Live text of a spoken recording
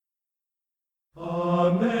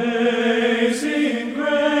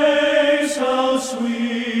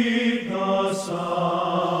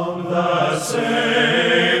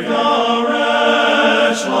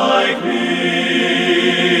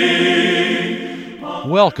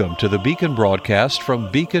Welcome to the Beacon broadcast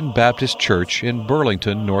from Beacon Baptist Church in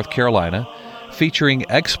Burlington, North Carolina, featuring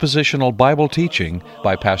expositional Bible teaching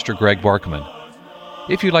by Pastor Greg Barkman.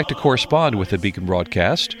 If you'd like to correspond with the Beacon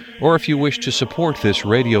broadcast, or if you wish to support this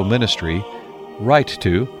radio ministry, write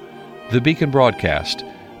to the Beacon Broadcast,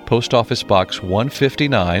 Post Office Box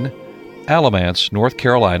 159, Alamance, North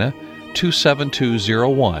Carolina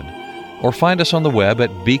 27201, or find us on the web at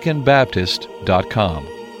beaconbaptist.com.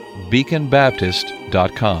 beaconbaptist.com.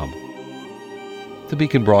 The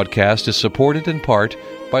Beacon broadcast is supported in part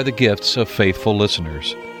by the gifts of faithful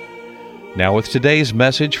listeners. Now with today's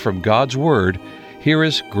message from God's Word, here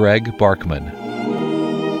is Greg Barkman.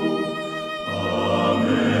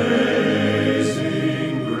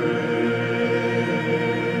 Amazing Grace.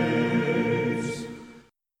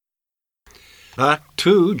 Back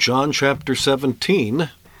to John chapter 17,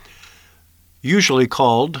 usually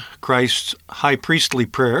called Christ's high priestly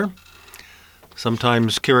prayer,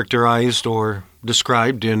 sometimes characterized or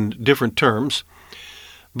described in different terms,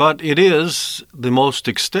 but it is the most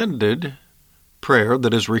extended prayer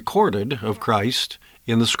that is recorded of Christ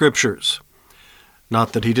in the Scriptures.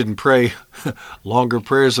 Not that he didn't pray longer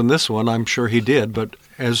prayers than this one, I'm sure he did, but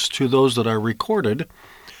as to those that are recorded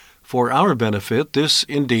for our benefit, this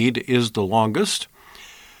indeed is the longest.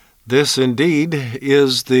 This indeed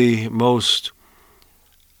is the most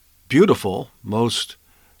beautiful, most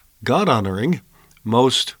God-honoring,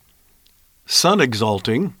 most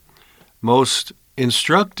Son-exalting, most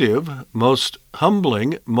instructive, most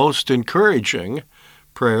humbling, most encouraging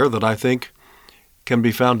prayer that I think can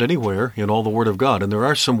be found anywhere in all the Word of God. And there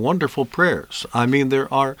are some wonderful prayers. I mean,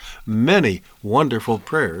 there are many wonderful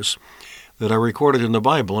prayers that are recorded in the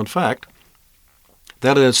Bible. In fact,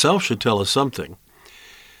 that in itself should tell us something.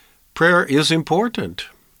 Prayer is important,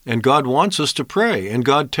 and God wants us to pray, and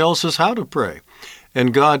God tells us how to pray,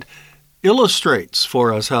 and God illustrates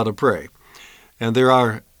for us how to pray. And there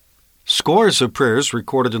are scores of prayers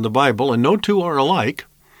recorded in the Bible, and no two are alike,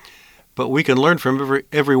 but we can learn from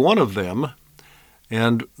every one of them,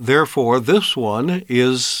 and therefore this one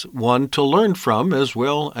is one to learn from as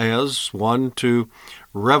well as one to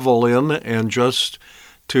revel in and just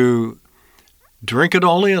to drink it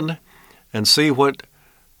all in and see what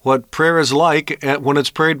prayer is like when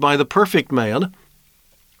it's prayed by the perfect man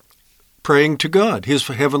praying to God, his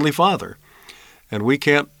heavenly Father. And we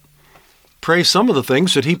can't pray some of the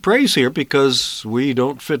things that he prays here because we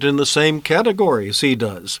don't fit in the same category as he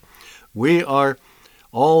does. We are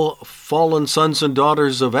all fallen sons and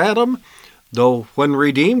daughters of Adam, though when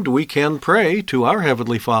redeemed we can pray to our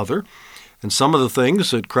heavenly Father. And some of the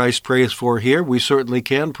things that Christ prays for here we certainly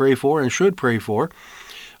can pray for and should pray for.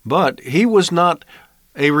 But he was not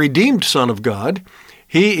a redeemed Son of God.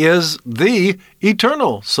 He is the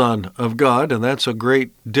eternal Son of God, and that's a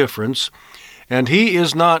great difference. And he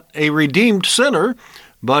is not a redeemed sinner,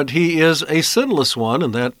 but he is a sinless one,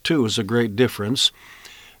 and that too is a great difference.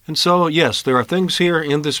 And so, yes, there are things here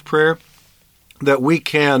in this prayer that we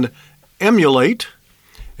can emulate,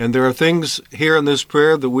 and there are things here in this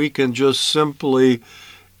prayer that we can just simply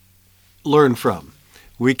learn from.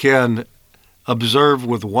 We can observe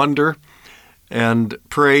with wonder and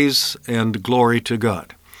praise and glory to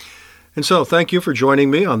God. And so, thank you for joining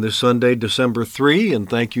me on this Sunday, December 3, and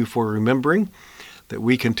thank you for remembering that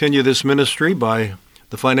we continue this ministry by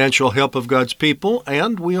the financial help of God's people,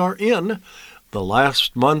 and we are in the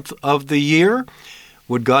last month of the year.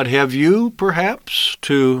 Would God have you, perhaps,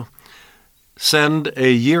 to send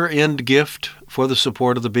a year-end gift for the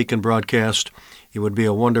support of the Beacon broadcast? It would be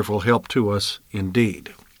a wonderful help to us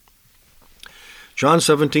indeed. John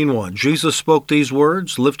 17:1, Jesus spoke these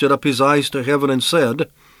words, lifted up his eyes to heaven, and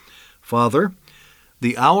said, Father,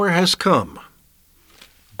 the hour has come.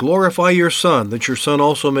 Glorify your Son, that your Son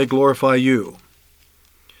also may glorify you.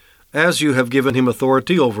 As you have given him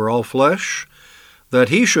authority over all flesh, that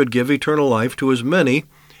he should give eternal life to as many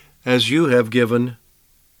as you have given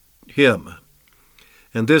him.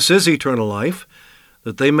 And this is eternal life,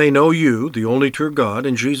 that they may know you, the only true God,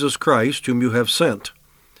 and Jesus Christ, whom you have sent.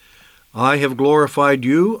 I have glorified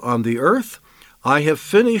you on the earth. I have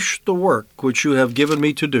finished the work which you have given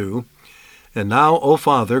me to do. And now, O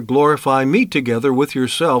Father, glorify me together with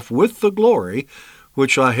yourself with the glory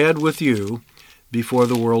which I had with you before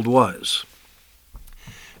the world was.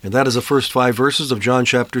 And that is the first 5 verses of John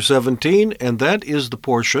chapter 17, and that is the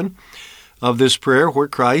portion of this prayer where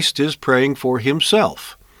Christ is praying for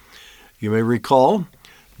himself. You may recall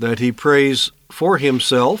that he prays for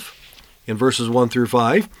himself in verses 1 through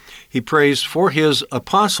 5. He prays for his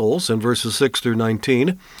apostles in verses 6 through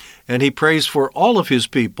 19, and he prays for all of his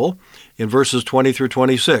people in verses 20 through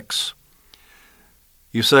 26.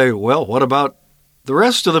 You say, well, what about the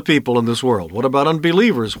rest of the people in this world? What about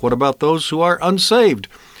unbelievers? What about those who are unsaved?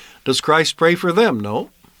 Does Christ pray for them?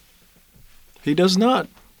 No, he does not.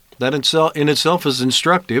 That in itself is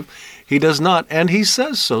instructive. He does not, and he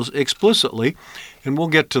says so explicitly, and we'll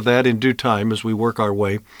get to that in due time as we work our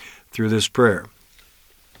way through this prayer.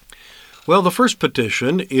 Well, the first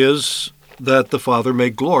petition is that the Father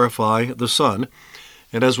may glorify the Son,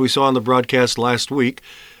 and as we saw in the broadcast last week,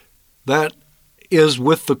 that is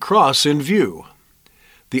with the cross in view.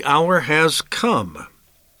 The hour has come.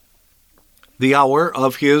 The hour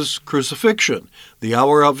of his crucifixion, the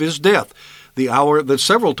hour of his death, the hour that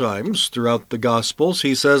several times throughout the Gospels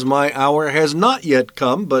he says, "My hour has not yet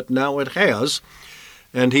come, but now it has."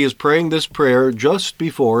 And he is praying this prayer just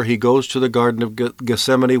before he goes to the Garden of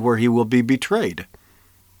Gethsemane, where he will be betrayed,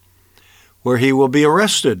 where he will be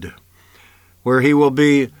arrested, where he will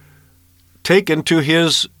be taken to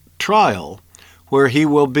his trial, where he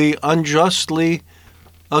will be unjustly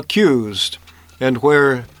accused, and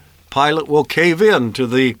where Pilate will cave in to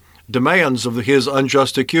the demands of his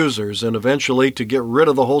unjust accusers, and eventually, to get rid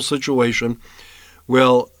of the whole situation,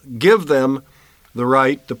 will give them the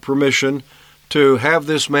right, the permission to have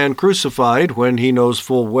this man crucified when he knows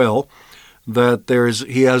full well that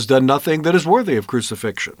he has done nothing that is worthy of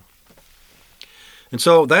crucifixion. And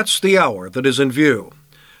so that's the hour that is in view.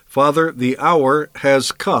 Father, the hour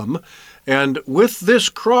has come, and with this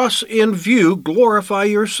cross in view, glorify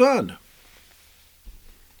your Son,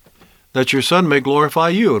 that your Son may glorify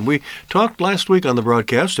you. And we talked last week on the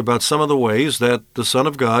broadcast about some of the ways that the Son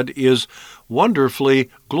of God is wonderfully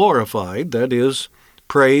glorified, that is,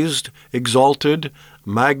 praised, exalted,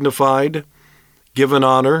 magnified, given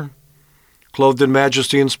honor, clothed in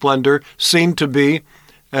majesty and splendor, seen to be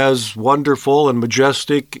as wonderful and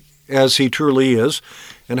majestic as he truly is,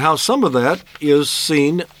 and how some of that is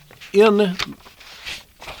seen in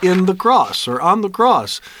the cross, or on the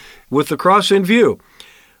cross, with the cross in view.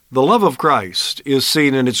 The love of Christ is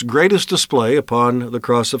seen in its greatest display upon the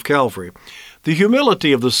cross of Calvary. The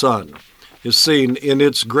humility of the Son is seen in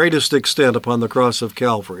its greatest extent upon the cross of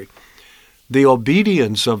Calvary. The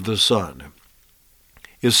obedience of the Son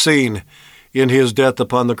is seen in his death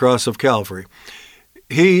upon the cross of Calvary.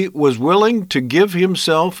 He was willing to give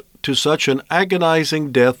himself to such an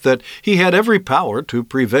agonizing death that he had every power to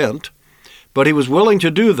prevent, but he was willing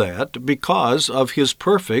to do that because of his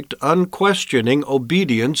perfect, unquestioning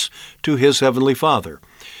obedience to his heavenly Father.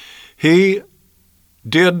 He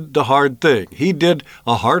did the hard thing. He did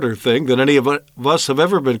a harder thing than any of us have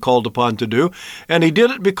ever been called upon to do, and he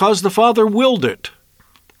did it because the Father willed it.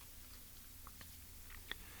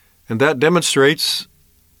 And that demonstrates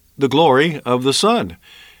the glory of the Son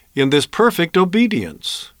in this perfect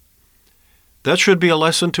obedience. That should be a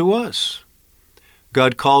lesson to us.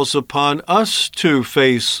 God calls upon us to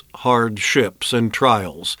face hardships and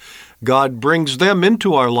trials. God brings them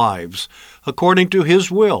into our lives according to his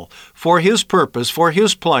will, for his purpose, for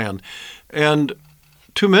his plan. And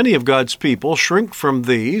too many of God's people shrink from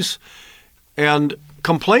these and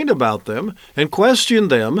complain about them and question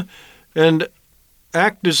them and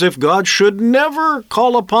act as if God should never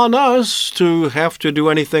call upon us to have to do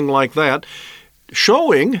anything like that,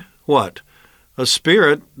 showing what? A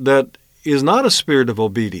spirit that is not a spirit of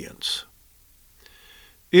obedience.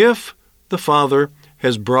 If the Father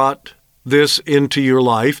has brought this into your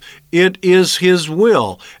life, it is his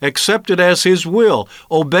will. Accept it as his will.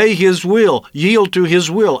 Obey his will. Yield to his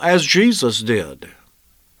will, as Jesus did.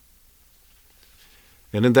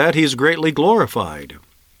 And in that he is greatly glorified.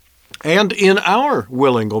 And in our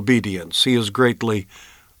willing obedience, he is greatly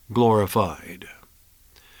glorified.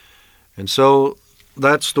 And so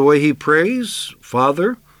that's the way he prays.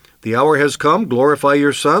 Father, the hour has come, glorify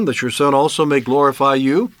your Son, that your Son also may glorify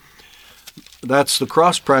you. That's the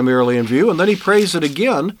cross primarily in view. And then he prays it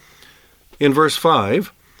again in verse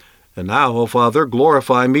 5. And now, O Father,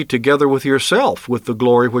 glorify me together with yourself, with the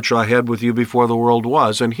glory which I had with you before the world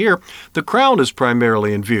was. And here, the crown is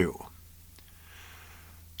primarily in view.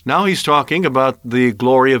 Now he's talking about the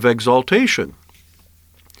glory of exaltation.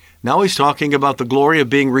 Now he's talking about the glory of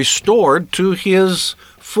being restored to his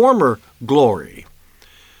former glory.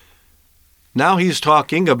 Now he's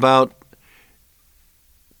talking about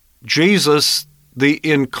Jesus, the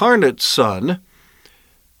incarnate Son,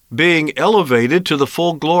 being elevated to the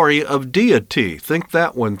full glory of deity. Think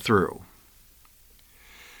that one through.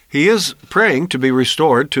 He is praying to be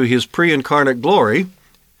restored to his pre-incarnate glory,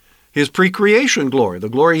 his pre-creation glory, the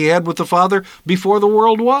glory he had with the Father before the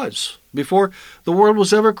world was. Before the world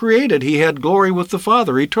was ever created, he had glory with the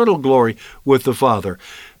Father, eternal glory with the Father.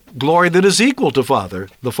 Glory that is equal to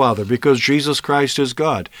the Father, because Jesus Christ is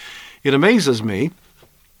God. It amazes me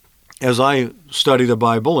as I study the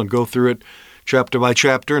Bible and go through it chapter by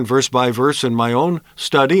chapter and verse by verse in my own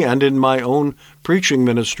study and in my own preaching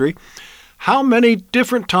ministry, how many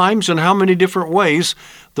different times and how many different ways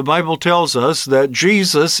the Bible tells us that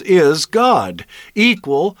Jesus is God,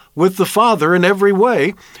 equal with the Father in every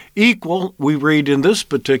way, equal, we read in this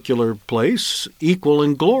particular place, equal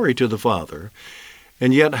in glory to the Father.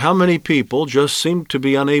 And yet how many people just seem to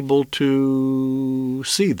be unable to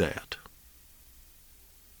see that?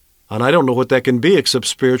 And I don't know what that can be except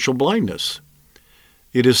spiritual blindness.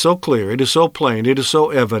 It is so clear, it is so plain, it is so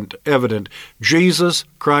evident. Jesus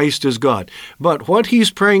Christ is God. But what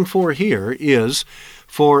he's praying for here is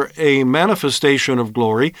for a manifestation of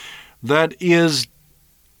glory that is,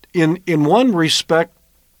 in one respect,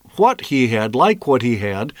 what he had, like what he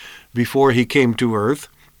had before he came to earth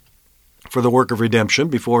for the work of redemption,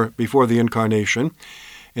 before the incarnation.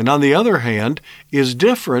 And on the other hand, is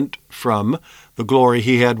different from the glory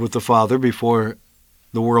he had with the Father before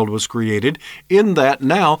the world was created, in that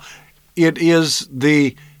now it is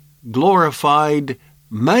the glorified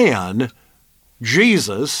man,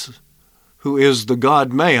 Jesus, who is the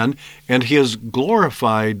God-man, and his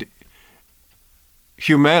glorified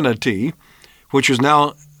humanity, which is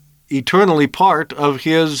now eternally part of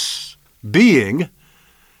his being.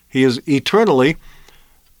 He is eternally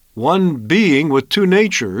one being with two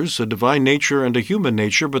natures, a divine nature and a human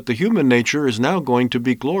nature, but the human nature is now going to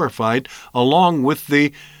be glorified along with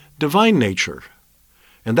the divine nature.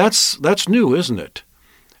 And that's new, isn't it?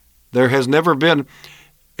 There has never been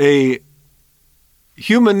a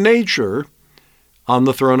human nature on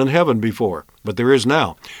the throne in heaven before, but there is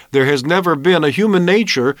now. There has never been a human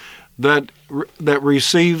nature that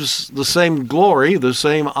receives the same glory, the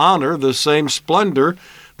same honor, the same splendor,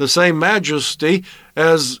 the same majesty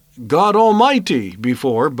as God Almighty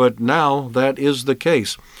before, but now that is the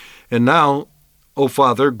case. And now, O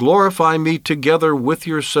Father, glorify me together with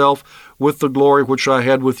yourself with the glory which I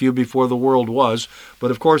had with you before the world was. But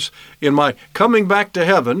of course, in my coming back to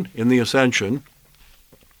heaven, in the ascension,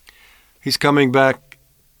 he's coming back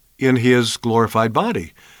in his glorified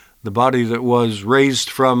body, the body that was raised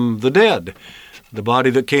from the dead, the body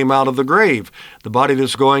that came out of the grave, the body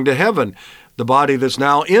that's going to heaven, the body that's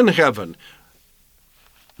now in heaven.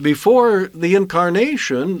 Before the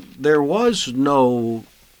incarnation, there was no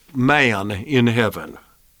man in heaven.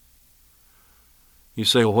 You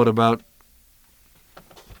say, well, what about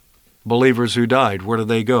believers who died? Where did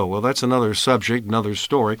they go? Well, that's another subject, another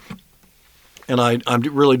story. And I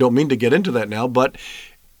really don't mean to get into that now, but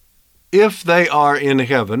if they are in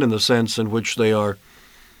heaven in the sense in which they are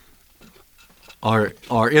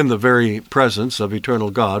in the very presence of eternal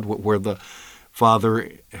God, where the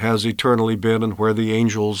Father has eternally been and where the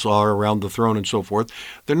angels are around the throne and so forth,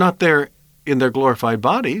 they're not there in their glorified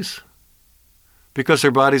bodies because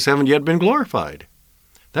their bodies haven't yet been glorified.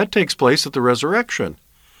 That takes place at the resurrection.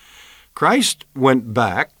 Christ went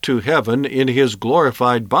back to heaven in his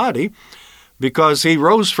glorified body because he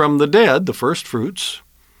rose from the dead, the first fruits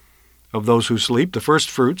of those who sleep, the first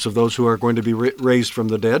fruits of those who are going to be raised from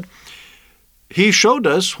the dead. He showed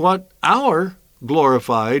us what our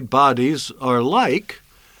glorified bodies are like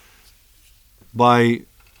by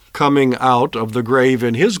coming out of the grave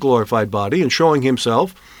in his glorified body and showing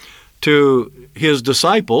himself to his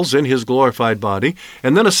disciples in his glorified body,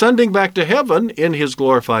 and then ascending back to heaven in his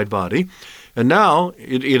glorified body. And now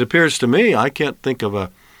it appears to me, I can't think of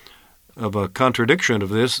a contradiction of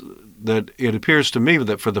this, that it appears to me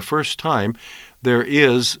that for the first time there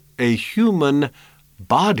is a human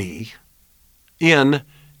body in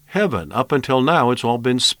heaven. Up until now, it's all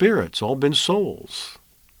been spirits, all been souls.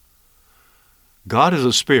 God is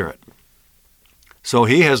a spirit, so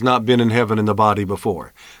he has not been in heaven in the body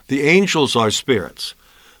before. The angels are spirits,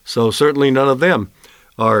 so certainly none of them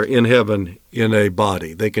are in heaven in a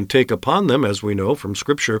body. They can take upon them, as we know from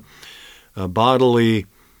Scripture, bodily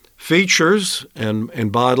features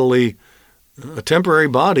and bodily, a temporary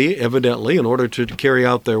body, evidently, in order to carry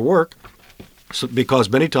out their work, because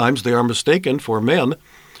many times they are mistaken for men.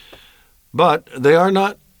 But they do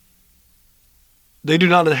not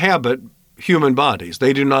inhabit human bodies.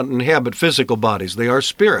 They do not inhabit physical bodies. They are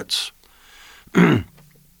spirits.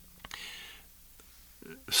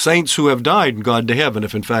 Saints who have died and gone to heaven,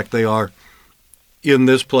 if in fact they are in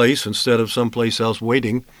this place instead of someplace else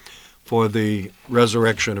waiting for the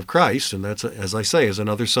resurrection of Christ. And that's, as I say, is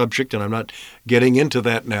another subject, and I'm not getting into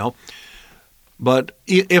that now. But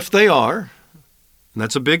if they are, and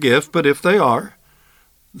that's a big if, but if they are,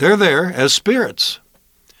 they're there as spirits.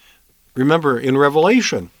 Remember, in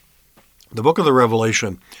Revelation, the book of the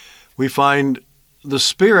Revelation, we find the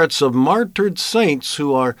spirits of martyred saints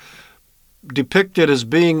who are depicted as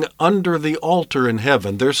being under the altar in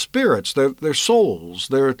heaven. They're spirits, they're souls,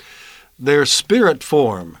 they're spirit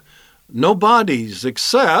form. No bodies,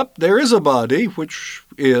 except there is a body, which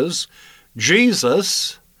is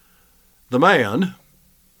Jesus, the man,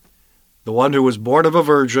 the one who was born of a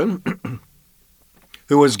virgin,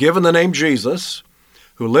 who was given the name Jesus,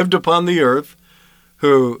 who lived upon the earth,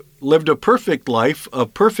 who lived a perfect life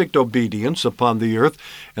of perfect obedience upon the earth,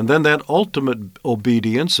 and then that ultimate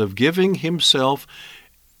obedience of giving himself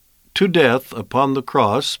to death upon the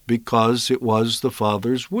cross because it was the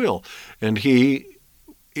Father's will. And he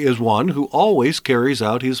is one who always carries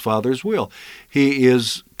out his Father's will. He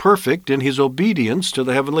is perfect in his obedience to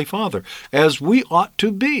the Heavenly Father, as we ought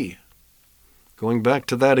to be. Going back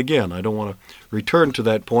to that again, I don't want to return to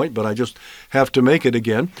that point, but I just have to make it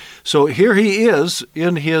again. So here he is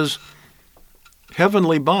in his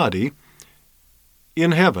heavenly body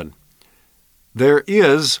in heaven. There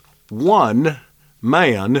is one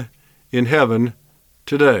man in heaven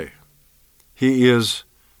today. He is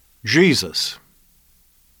Jesus.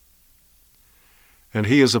 And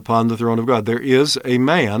he is upon the throne of God. There is a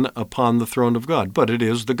man upon the throne of God, but it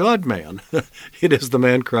is the God-man. It is the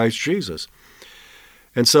man Christ Jesus.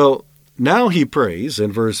 And so now he prays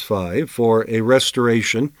in verse 5 for a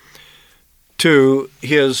restoration to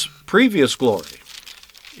his previous glory.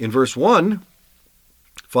 In verse 1,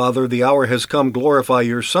 Father, the hour has come, glorify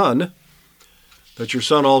your Son, that your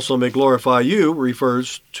Son also may glorify you,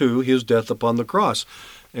 refers to his death upon the cross.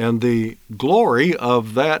 And the glory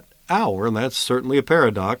of that hour, and that's certainly a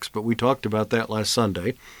paradox, but we talked about that last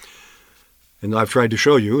Sunday, and I've tried to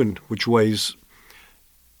show you in which ways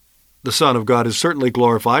the Son of God is certainly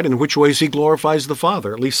glorified, and in which ways he glorifies the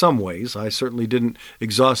Father, at least some ways. I certainly didn't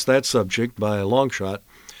exhaust that subject by a long shot,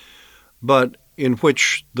 but in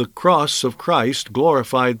which the cross of Christ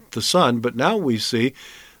glorified the Son, but now we see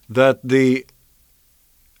that the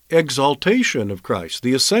exaltation of Christ,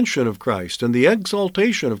 the ascension of Christ, and the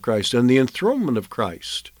exaltation of Christ, and the enthronement of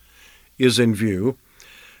Christ is in view.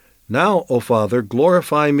 Now, O Father,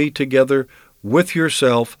 glorify me together with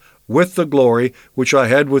yourself, with the glory which I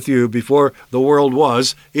had with you before the world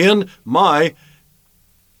was, in my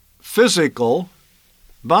physical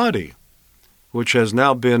body, which has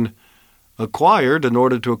now been acquired in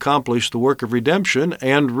order to accomplish the work of redemption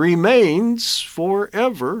and remains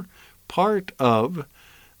forever part of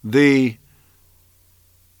the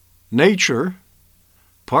nature,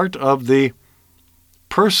 part of the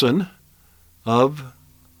person of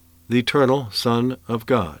the eternal Son of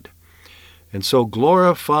God. And so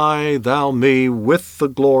glorify thou me with the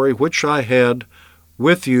glory which I had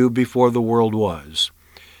with you before the world was.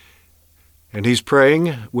 And he's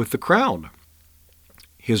praying with the crown,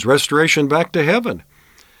 his restoration back to heaven.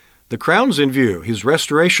 The crown's in view, his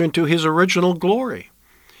restoration to his original glory,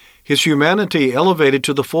 his humanity elevated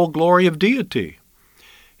to the full glory of deity,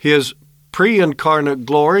 his pre-incarnate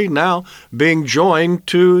glory now being joined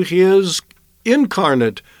to his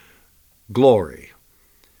incarnate glory,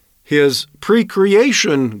 his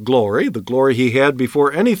pre-creation glory, the glory he had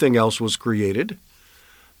before anything else was created,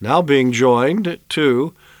 now being joined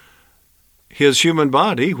to his human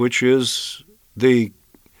body, which is the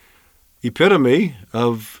epitome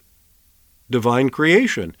of divine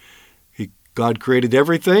creation. God created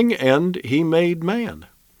everything, and he made man.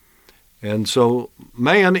 And so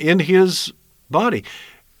man in his body.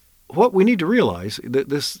 What we need to realize, that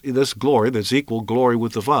this glory, that's equal glory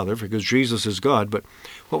with the Father, because Jesus is God, but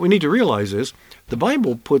what we need to realize is the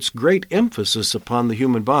Bible puts great emphasis upon the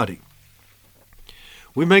human body.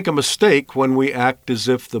 We make a mistake when we act as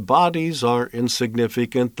if the bodies are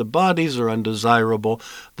insignificant, the bodies are undesirable,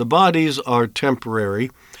 the bodies are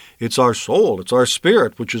temporary. It's our soul, it's our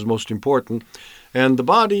spirit, which is most important. And the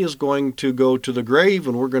body is going to go to the grave,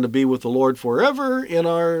 and we're going to be with the Lord forever in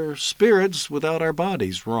our spirits without our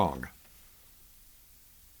bodies. Wrong.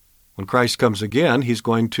 When Christ comes again, he's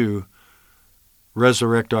going to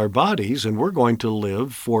resurrect our bodies, and we're going to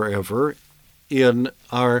live forever in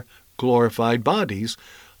our glorified bodies,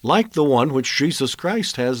 like the one which Jesus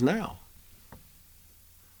Christ has now.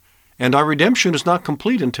 And our redemption is not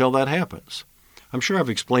complete until that happens. I'm sure I've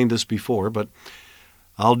explained this before, but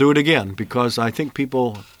I'll do it again because I think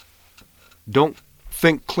people don't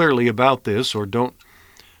think clearly about this or don't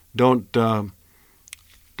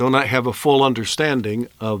have a full understanding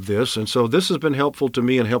of this. And so this has been helpful to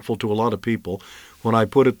me and helpful to a lot of people when I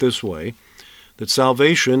put it this way, that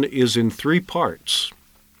salvation is in three parts.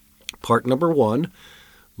 Part number one,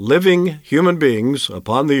 living human beings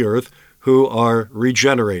upon the earth who are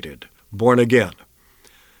regenerated, born again.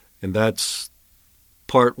 And that's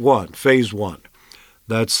part one, phase one.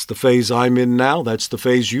 That's the phase I'm in now. That's the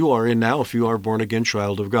phase you are in now if you are a born-again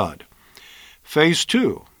child of God. Phase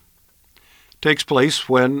 2 takes place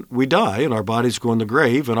when we die and our bodies go in the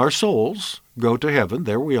grave and our souls go to heaven.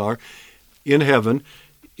 There we are in heaven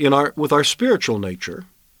with our spiritual nature,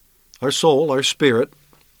 our soul, our spirit.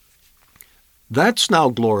 That's now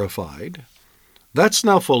glorified. That's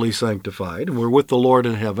now fully sanctified. And we're with the Lord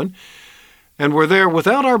in heaven. And we're there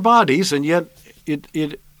without our bodies, and yet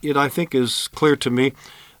it I think is clear to me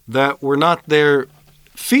that we're not there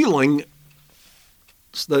feeling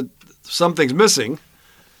that something's missing.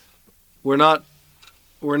 We're not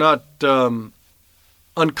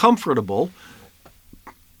uncomfortable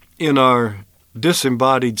in our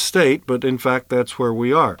disembodied state, but in fact that's where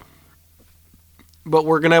we are. But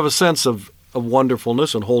we're going to have a sense of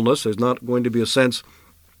wonderfulness and wholeness. There's not going to be a sense,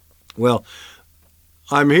 well,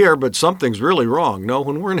 I'm here, but something's really wrong. No,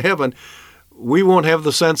 when we're in heaven, we won't have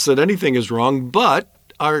the sense that anything is wrong, but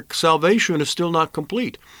our salvation is still not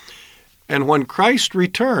complete. And when Christ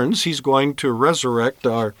returns, he's going to resurrect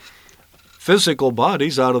our physical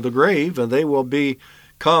bodies out of the grave, and they will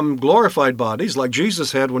become glorified bodies like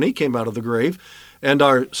Jesus had when he came out of the grave, and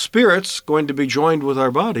our spirits going to be joined with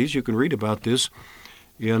our bodies. You can read about this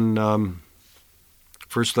in 1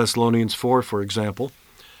 Thessalonians 4, for example,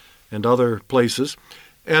 and other places.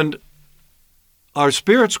 And our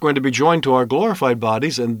spirit's going to be joined to our glorified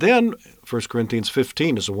bodies, and then 1 Corinthians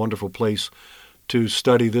 15 is a wonderful place to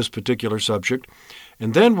study this particular subject.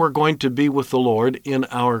 And then we're going to be with the Lord in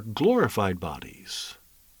our glorified bodies.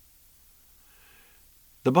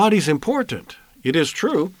 The body's important. It is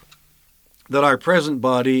true that our present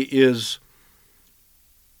body is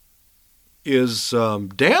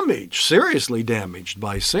damaged, seriously damaged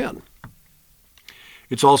by sin.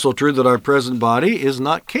 It's also true that our present body is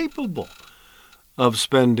not capable of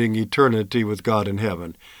spending eternity with God in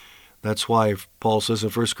heaven. That's why Paul says in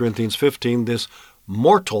 1 Corinthians 15, this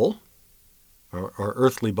mortal, or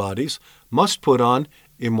earthly bodies, must put on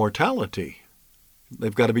immortality.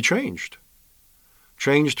 They've got to be changed.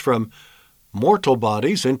 Changed from mortal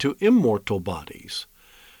bodies into immortal bodies.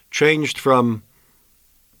 Changed from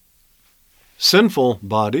sinful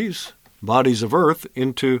bodies, bodies of earth,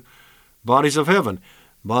 into bodies of heaven.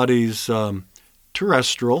 Bodies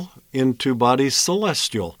terrestrial into bodies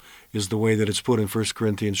celestial is the way that it's put in 1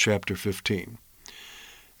 Corinthians chapter 15.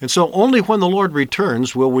 And so only when the Lord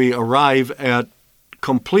returns will we arrive at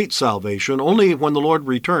complete salvation. Only when the Lord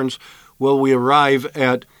returns will we arrive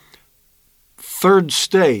at third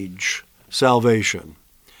stage salvation.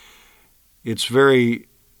 It's very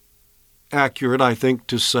accurate, I think,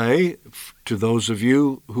 to say to those of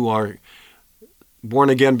you who are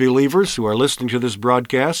born-again believers who are listening to this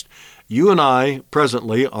broadcast, you and I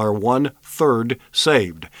presently are 1/3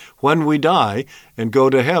 saved. When we die and go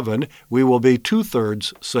to heaven, we will be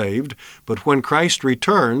 2/3 saved. But when Christ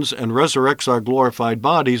returns and resurrects our glorified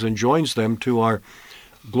bodies and joins them to our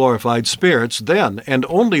glorified spirits, then, and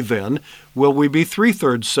only then, will we be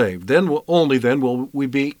 3/3 saved. Only then will we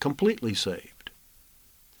be completely saved.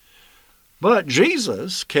 But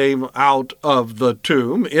Jesus came out of the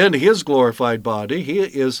tomb in his glorified body. He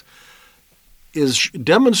is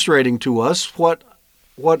demonstrating to us what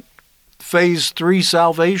phase 3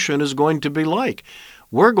 salvation is going to be like.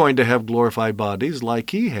 We're going to have glorified bodies like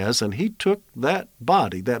he has, and he took that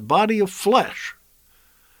body of flesh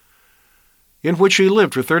in which he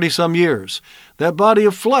lived for 30-some years, that body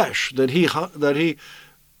of flesh that he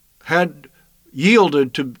had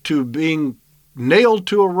yielded to being nailed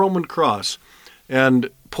to a Roman cross and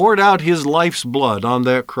poured out his life's blood on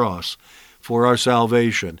that cross for our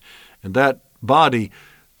salvation. And that body,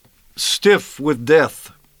 stiff with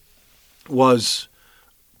death, was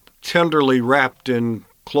tenderly wrapped in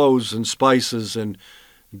clothes and spices and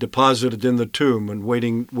deposited in the tomb and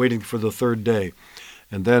waiting for the third day.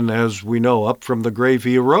 And then, as we know, up from the grave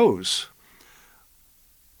he arose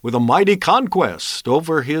with a mighty conquest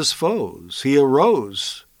over his foes. He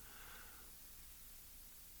arose.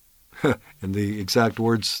 And the exact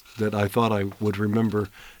words that I thought I would remember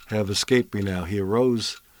have escaped me now. He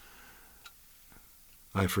arose.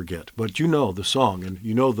 I forget. But you know the song, and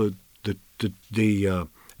you know the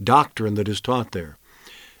doctrine that is taught there.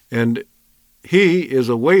 And he is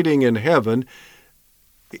awaiting in heaven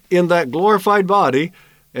in that glorified body,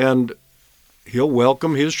 and he'll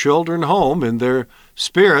welcome his children home in their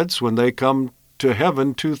spirits when they come to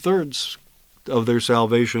heaven, 2/3 of their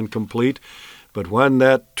salvation complete. But when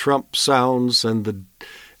that trump sounds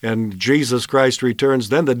and Jesus Christ returns,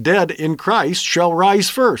 then the dead in Christ shall rise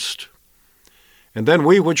first. And then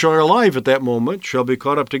we which are alive at that moment shall be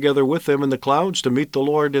caught up together with them in the clouds to meet the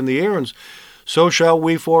Lord in the air. And so shall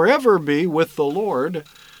we forever be with the Lord.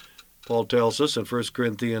 Paul tells us in 1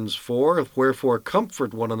 Corinthians 4, wherefore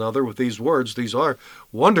comfort one another with these words. These are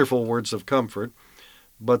wonderful words of comfort,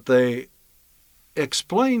 but they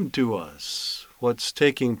explain to us what's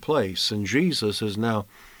taking place. And Jesus is now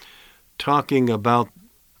talking about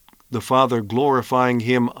the Father glorifying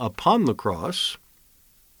him upon the cross,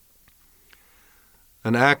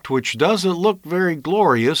 an act which doesn't look very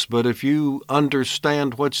glorious, but if you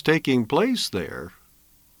understand what's taking place there,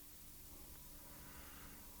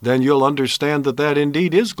 then you'll understand that that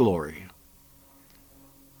indeed is glory.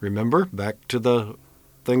 Remember, back to the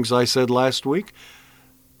things I said last week,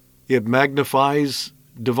 it magnifies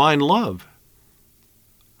divine love.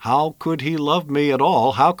 How could he love me at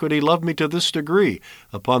all? How could he love me to this degree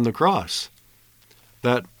upon the cross?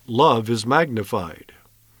 That love is magnified.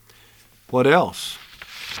 What else?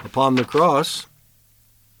 Upon the cross,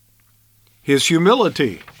 his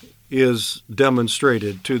humility is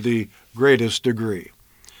demonstrated to the greatest degree.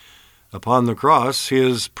 Upon the cross,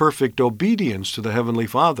 his perfect obedience to the Heavenly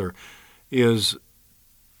Father is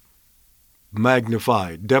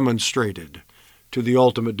magnified, demonstrated to the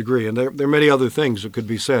ultimate degree. And there are many other things that could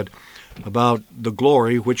be said about the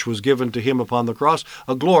glory which was given to him upon the cross,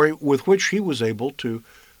 a glory with which he was able to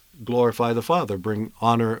glorify the Father, bring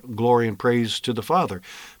honor, glory, and praise to the Father,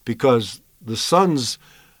 because the Son's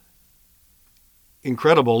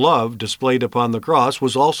incredible love displayed upon the cross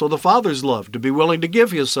was also the Father's love, to be willing to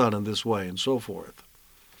give his Son in this way, and so forth.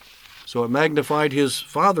 So it magnified his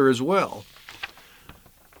Father as well.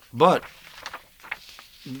 But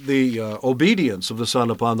the obedience of the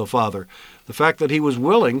Son upon the Father, the fact that he was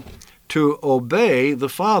willing to obey the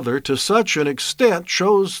Father to such an extent,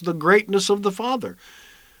 shows the greatness of the Father.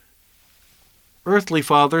 Earthly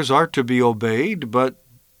fathers are to be obeyed, but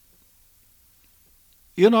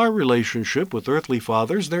in our relationship with earthly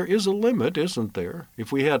fathers, there is a limit, isn't there?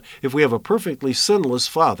 If we have a perfectly sinless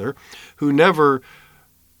father who never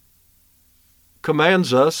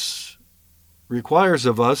commands us, requires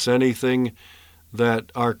of us anything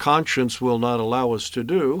that our conscience will not allow us to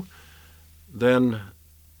do, then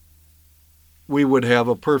we would have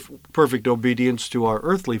a perfect obedience to our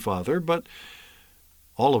earthly father. But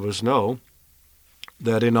all of us know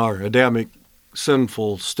that in our Adamic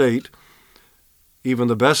sinful state, even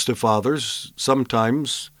the best of fathers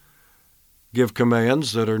sometimes give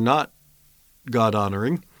commands that are not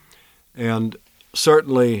God-honoring, and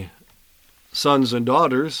certainly sons and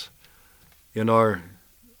daughters in our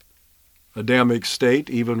Adamic state,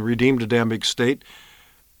 even redeemed Adamic state,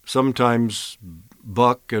 sometimes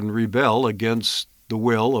buck and rebel against the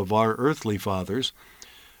will of our earthly fathers.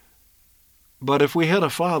 But if we had a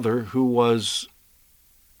father who was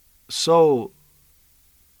so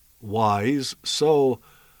wise, so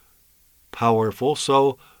powerful,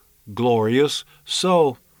 so glorious,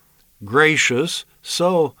 so gracious,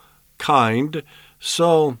 so kind,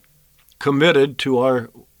 so committed to our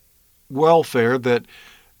welfare that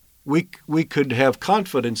we could have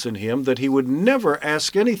confidence in him that he would never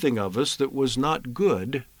ask anything of us that was not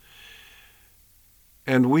good,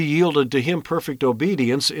 and we yielded to him perfect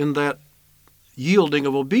obedience. In that yielding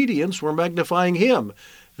of obedience, we're magnifying him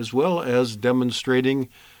as well as demonstrating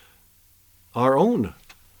our own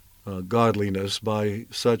godliness by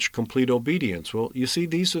such complete obedience. Well, you see,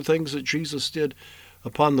 these are things that Jesus did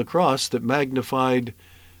upon the cross that magnified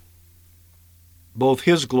both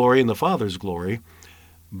his glory and the Father's glory,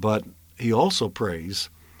 but he also prays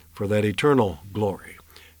for that eternal glory.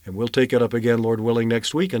 And we'll take it up again, Lord willing,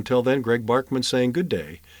 next week. Until then, Greg Barkman saying good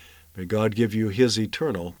day. May God give you his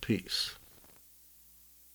eternal peace.